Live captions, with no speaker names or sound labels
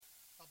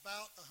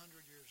about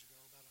 100 years ago,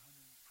 about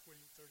 120,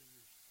 30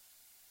 years ago.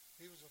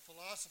 He was a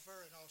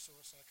philosopher and also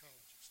a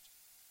psychologist.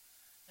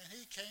 And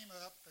he came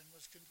up and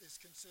is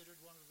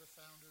considered one of the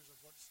founders of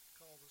what's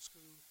called the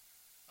School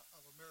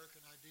of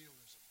American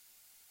Idealism.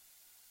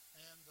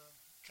 And the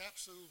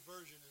capsule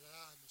version, as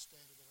I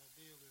understand it, of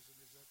idealism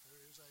is that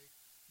there is a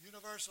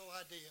universal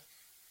idea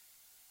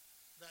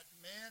that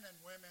men and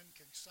women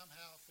can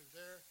somehow, through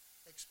their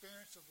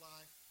experience of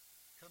life,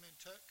 come in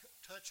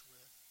touch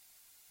with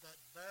that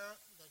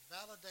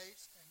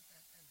validates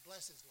and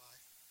blesses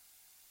life.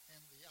 And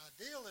the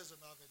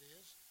idealism of it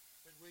is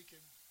that we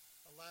can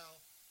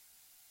allow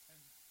and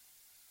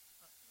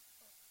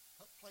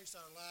place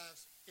our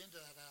lives into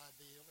that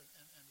ideal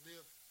and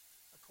live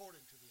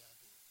according to the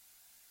ideal.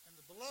 And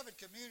the beloved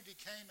community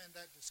came in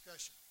that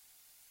discussion.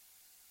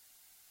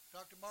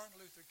 Dr. Martin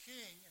Luther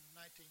King in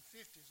the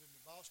 1950s in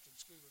the Boston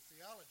School of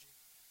Theology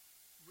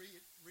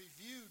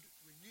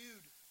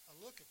renewed a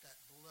look at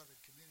that beloved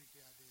community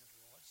idea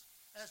of Royce,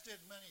 as did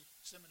many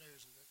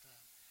seminaries at that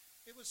time.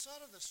 It was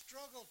sort of the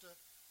struggle to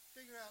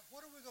figure out,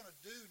 what are we going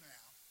to do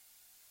now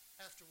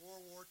after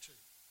World War II,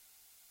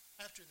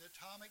 after the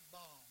atomic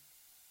bomb,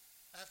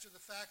 after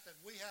the fact that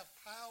we have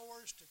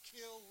powers to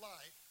kill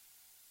life?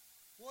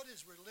 What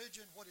is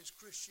religion, what is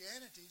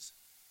Christianity's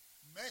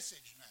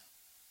message now?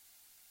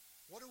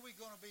 What are we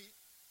going to be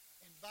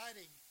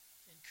inviting,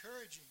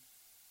 encouraging,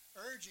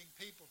 urging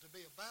people to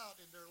be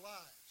about in their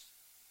lives?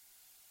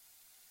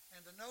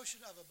 And the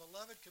notion of a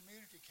beloved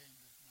community came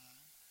to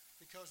mind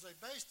because they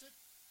based it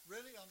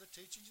really on the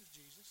teachings of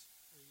Jesus,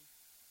 the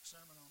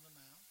Sermon on the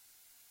Mount,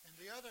 and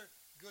the other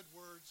good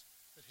words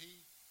that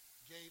he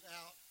gave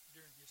out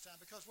during his time.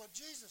 Because what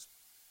Jesus,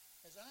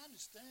 as I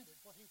understand it,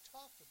 what he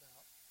talked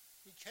about,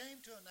 he came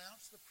to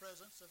announce the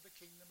presence of the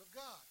kingdom of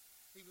God.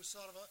 He was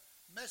sort of a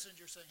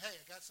messenger saying, hey,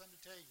 I got something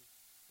to tell you.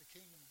 The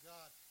kingdom of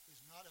God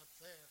is not up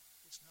there.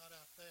 It's not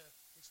out there.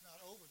 It's not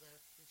over there.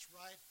 It's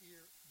right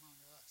here among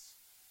us.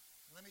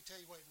 And let me tell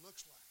you what it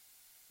looks like.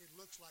 It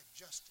looks like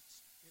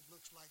justice. It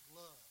looks like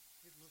love.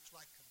 It looks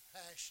like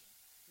compassion.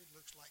 It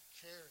looks like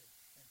caring.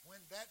 And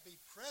when that be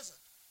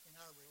present in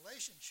our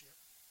relationship,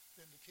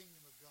 then the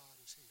kingdom of God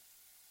is here.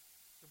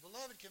 The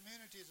beloved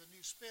community is a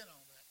new spin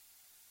on that.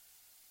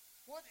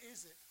 What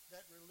is it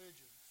that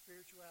religion,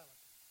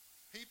 spirituality,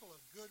 people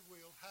of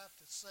goodwill have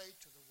to say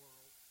to the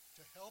world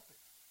to help it?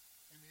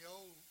 In the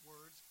old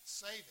words,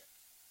 save it.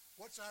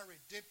 What's our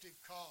redemptive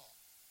call?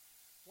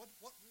 What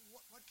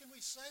can we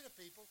say to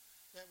people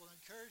that will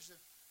encourage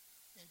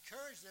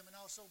them and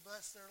also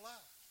bless their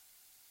lives?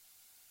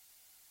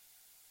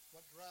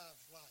 What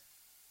drives life?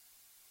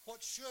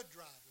 What should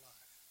drive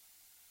life?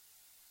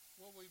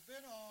 Well, we've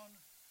been on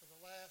for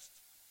the last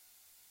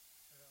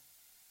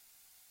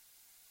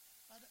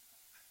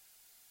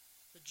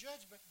the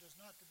judgment does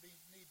not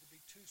need to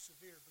be too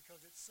severe,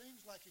 because it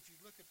seems like if you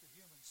look at the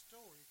human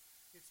story,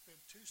 it's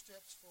been 2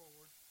 steps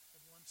forward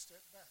and 1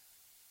 step back.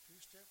 2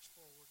 steps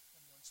forward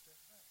and 1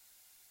 step back.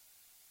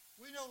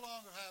 We no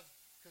longer have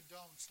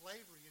condoned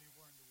slavery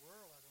anywhere in the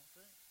world, I don't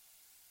think.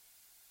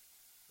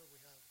 But we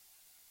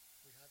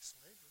have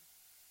slavery.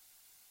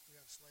 We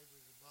have slavery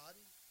of the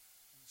body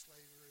and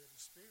slavery of the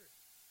spirit,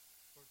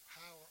 where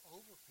power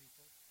over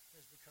people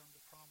has become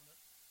the prominent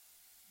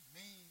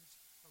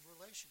means of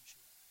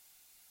relationship.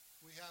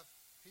 We have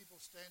people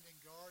standing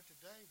guard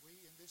today.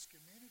 We in this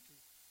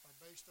community are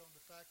based on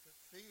the fact that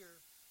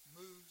fear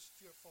moves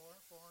to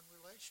foreign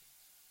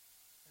relations.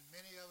 And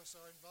many of us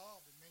are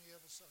involved, and many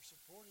of us are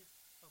supportive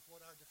of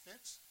what our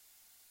defense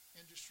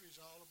industry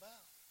is all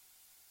about.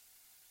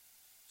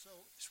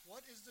 So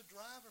what is the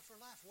driver for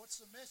life? What's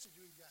the message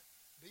we've got?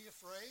 Be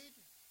afraid.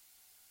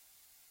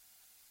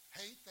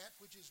 Hate that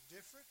which is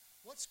different.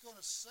 What's going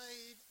to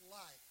save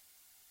life?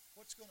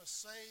 What's going to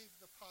save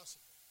the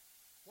possible?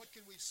 What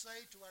can we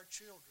say to our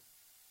children?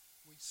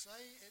 We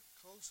say it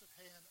close at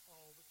hand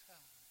all the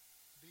time.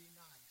 Be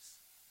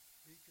nice.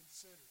 Be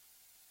considerate.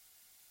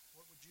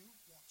 What would you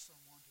want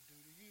someone to do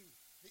to you?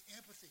 The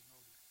empathy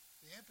motive,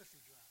 the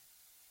empathy drive.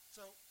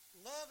 So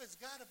love has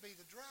got to be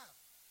the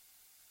driver.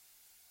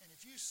 And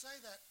if you say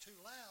that too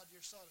loud,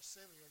 you're sort of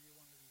silly, or you're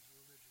one of these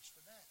religious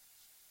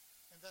fanatics.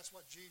 And that's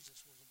what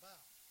Jesus was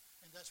about.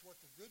 And that's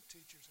what the good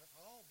teachers have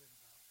all been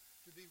about.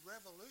 To be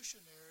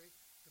revolutionary,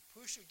 to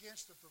push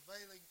against the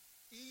prevailing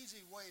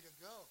easy way to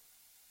go.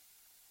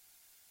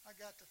 I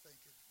got to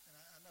thinking, and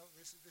I know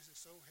this is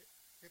so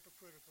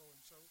hypocritical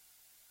and so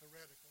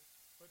heretical,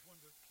 but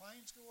when the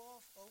planes go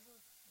off over,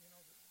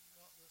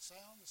 the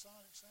sound, the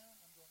sonic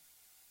sound, I'm going,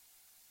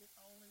 it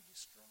only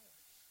destroys.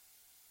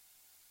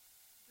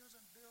 It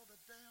doesn't build a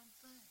damn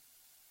thing.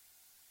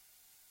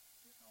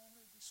 It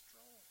only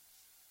destroys.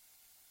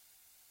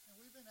 And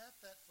we've been at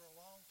that for a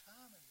long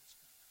time in this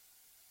country.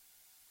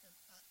 And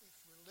if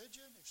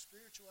religion, if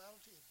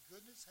spirituality, if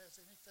goodness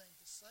has anything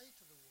to say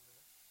to the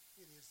world,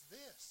 it is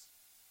this.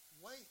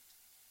 Wait.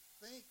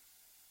 Think.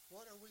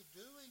 What are we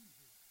doing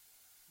here?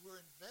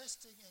 We're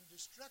investing in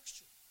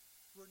destruction.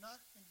 We're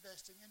not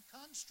investing in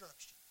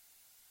construction.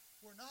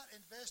 We're not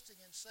investing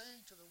in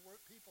saying to the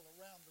people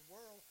around the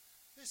world,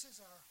 this is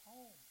our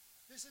home.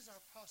 This is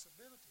our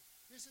possibility.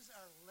 This is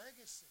our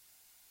legacy.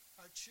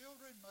 Our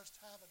children must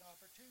have an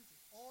opportunity.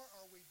 Or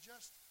are we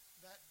just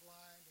that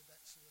blind and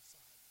that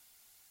suicidal?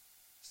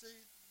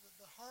 See,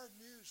 the hard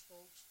news,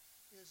 folks,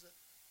 is that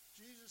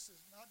Jesus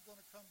is not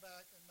going to come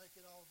back and make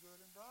it all good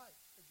and bright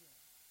again.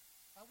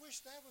 I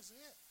wish that was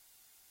it.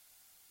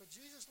 But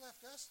Jesus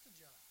left us the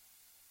job.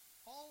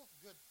 All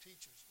good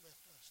teachers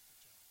left us the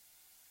job.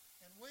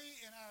 And we,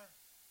 in our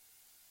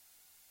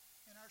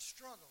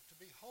struggle to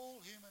be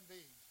whole human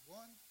beings,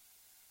 one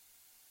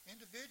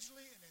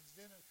individually and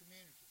then in a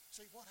community.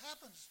 See, what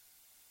happens?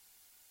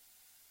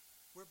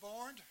 We're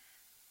born.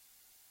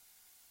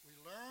 We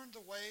learn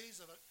the ways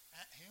of a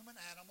human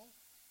animal.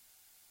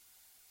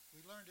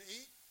 We learn to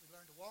eat. We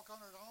learn to walk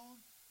on our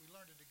own. We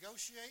learn to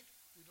negotiate.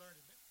 We learn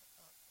to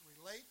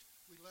relate.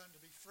 We learn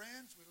to be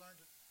friends. We learn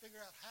to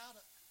figure out how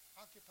to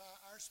occupy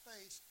our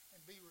space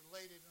and be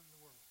related in the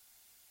world.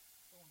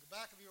 So on the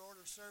back of your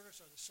order of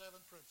service are the 7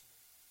 principles.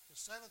 The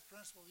 7th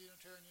principle of the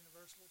Unitarian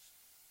Universalist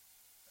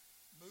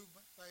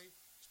movement faith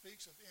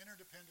speaks of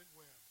interdependent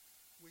web.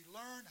 We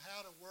learn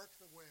how to work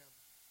the web.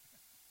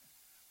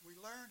 We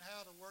learn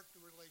how to work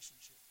the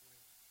relationship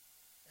web.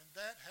 And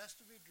that has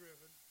to be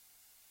driven,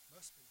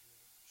 must be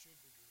driven, should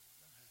be driven,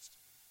 that has to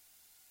be.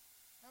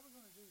 How are we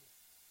going to do that?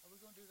 Are we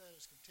going to do that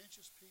as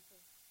contentious people?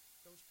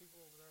 Those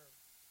people over there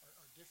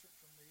are different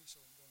from me,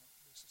 so I'm going to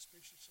be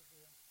suspicious of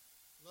them.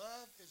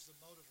 Love is the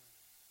motivator.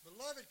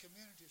 Beloved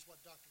community is what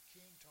Dr.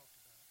 King talked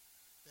about,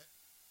 that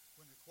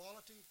when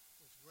equality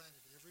was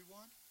granted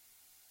everyone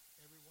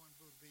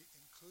would be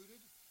included,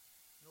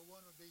 no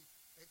one would be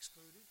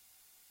excluded,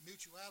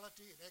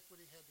 mutuality and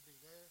equity had to be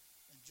there,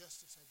 and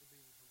justice had to be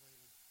the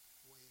prevailing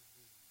way of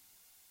being.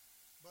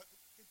 But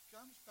it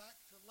comes back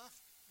to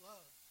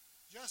love.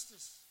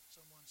 Justice,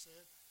 someone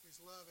said, is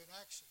love in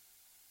action.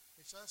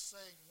 It's us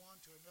saying one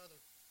to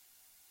another,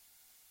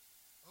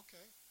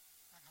 okay,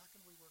 how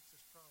can we work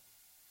this problem?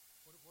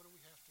 What do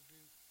we have to do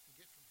to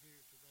get from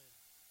here to there?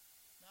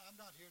 Now, I'm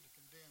not here to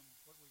condemn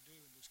what we do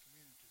in this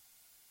community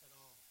at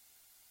all.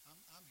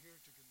 I'm here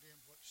to condemn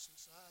what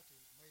society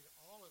has made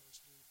all of us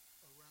do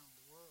around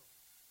the world.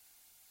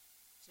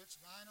 Since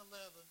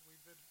 9/11,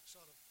 we've been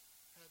sort of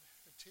had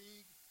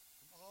fatigue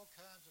from all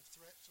kinds of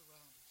threats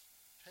around us.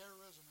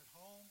 Terrorism at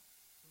home.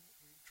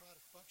 We try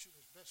to function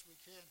as best we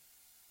can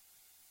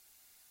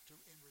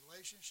in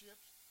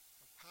relationships,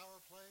 of power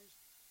plays,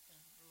 and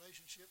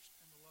relationships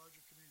in the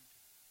larger community.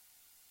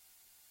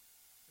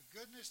 The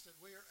goodness that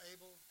we are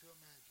able to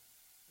imagine,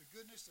 the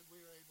goodness that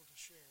we are able to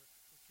share,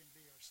 it can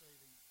be our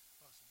saving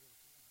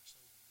possibility and our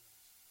saving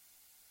grace.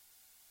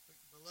 The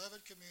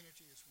beloved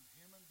community is when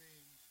human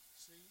beings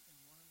see in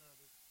one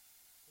another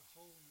the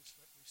wholeness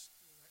that is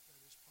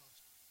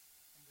possible,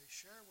 and they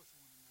share with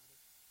one another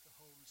the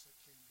wholeness that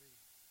can be.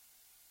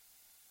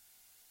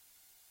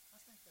 I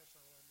think that's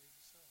all I need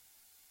to say,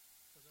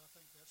 because I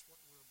think that's what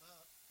we're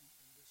about in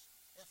this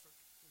effort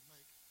we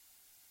make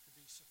to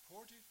be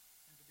supportive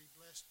and to be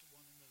blessed to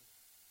one another.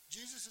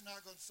 Jesus is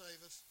not going to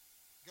save us.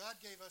 God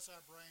gave us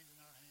our brains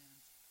in our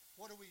hands.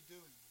 What are we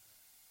doing with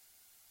that?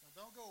 Now,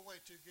 don't go away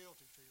too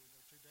guilty feeling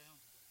or too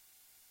down today,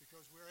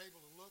 because we're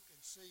able to look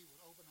and see with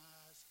open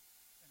eyes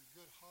and a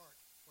good heart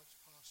what's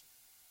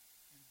possible,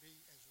 and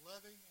be as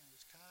loving and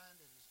as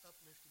kind and as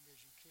uplifting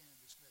as you can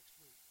this next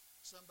week.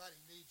 Somebody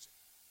needs it.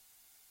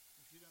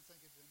 If you don't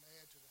think it can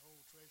add to the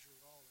whole treasury